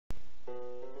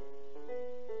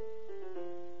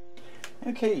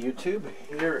Okay, YouTube,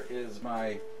 here is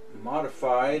my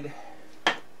modified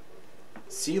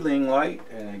ceiling light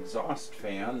and exhaust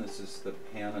fan. This is the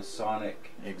Panasonic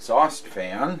exhaust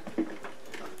fan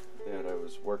that I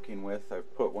was working with.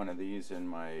 I've put one of these in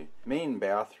my main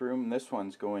bathroom. This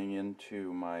one's going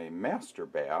into my master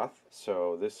bath.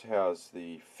 So this has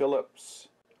the Philips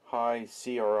high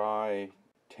CRI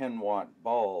 10-watt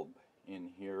bulb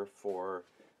in here for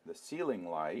the ceiling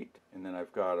light, and then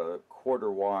I've got a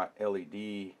 1/4 watt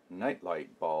LED night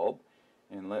light bulb.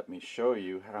 And let me show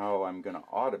you how I'm going to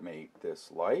automate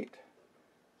this light.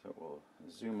 So we'll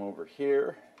zoom over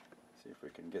here, see if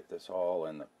we can get this all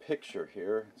in the picture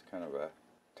here. It's kind of a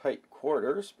tight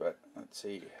quarters, but let's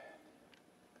see.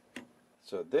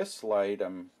 So this light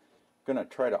I'm going to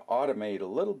try to automate a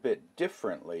little bit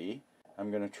differently. I'm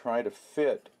going to try to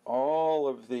fit all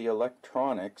of the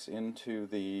electronics into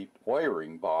the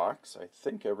wiring box. I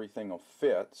think everything will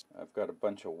fit. I've got a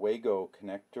bunch of Wago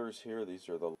connectors here. These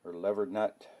are the lever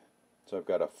nut. So I've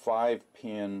got a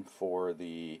 5-pin for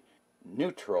the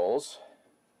neutrals.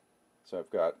 So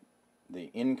I've got the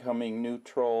incoming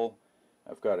neutral.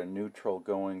 I've got a neutral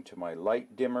going to my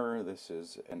light dimmer. This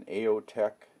is an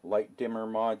AOTech light dimmer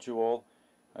module.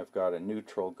 I've got a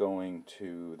neutral going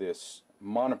to this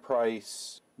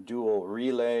Monoprice dual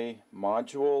relay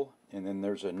module, and then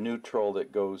there's a neutral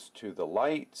that goes to the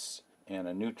lights and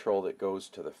a neutral that goes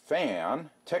to the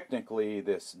fan. Technically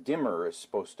this dimmer is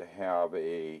supposed to have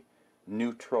a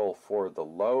neutral for the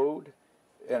load,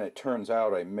 and it turns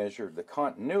out I measured the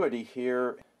continuity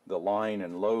here. The line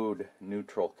and load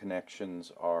neutral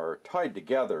connections are tied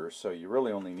together, so you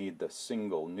really only need the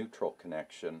single neutral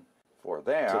connection for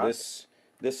that. So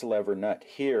this lever nut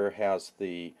here has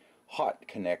the hot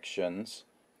connections.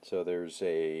 So there's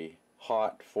a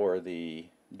hot for the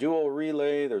dual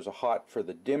relay, there's a hot for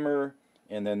the dimmer,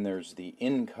 and then there's the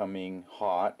incoming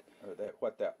hot.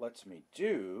 What that lets me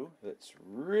do, that's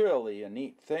really a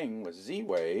neat thing with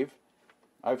Z-Wave,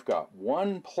 I've got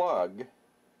one plug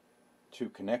to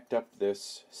connect up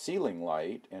this ceiling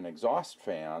light and exhaust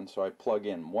fan. So I plug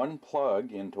in one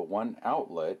plug into one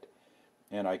outlet,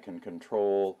 and I can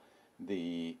control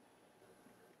the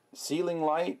ceiling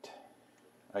light,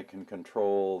 I can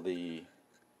control the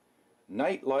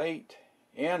night light,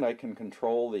 and I can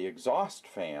control the exhaust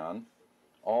fan,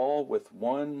 all with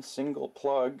one single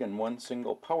plug and one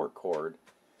single power cord.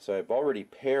 So I've already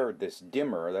paired this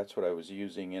dimmer. That's what I was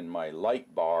using in my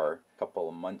light bar a couple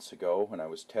of months ago when I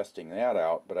was testing that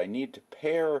out, but I need to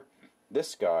pair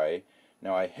this guy.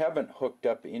 Now I haven't hooked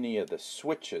up any of the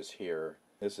switches here.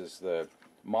 This is the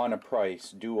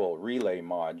Monoprice dual relay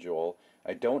module.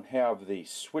 I don't have the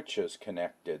switches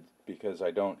connected because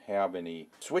I don't have any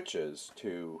switches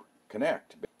to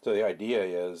connect. So the idea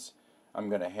is I'm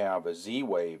going to have a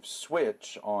Z-Wave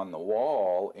switch on the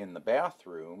wall in the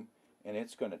bathroom, and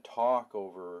it's going to talk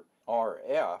over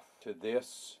RF to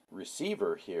this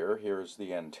receiver here. Here's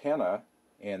the antenna,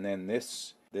 and then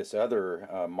this other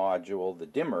module, the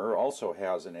dimmer, also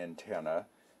has an antenna.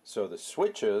 So the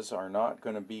switches are not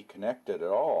going to be connected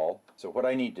at all. So what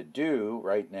I need to do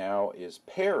right now is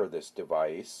pair this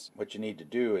device. What you need to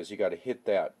do is you got to hit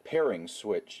that pairing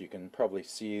switch. You can probably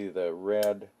see the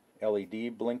red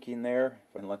LED blinking there.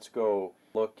 And let's go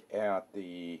look at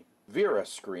the Vera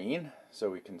screen so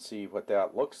we can see what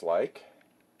that looks like.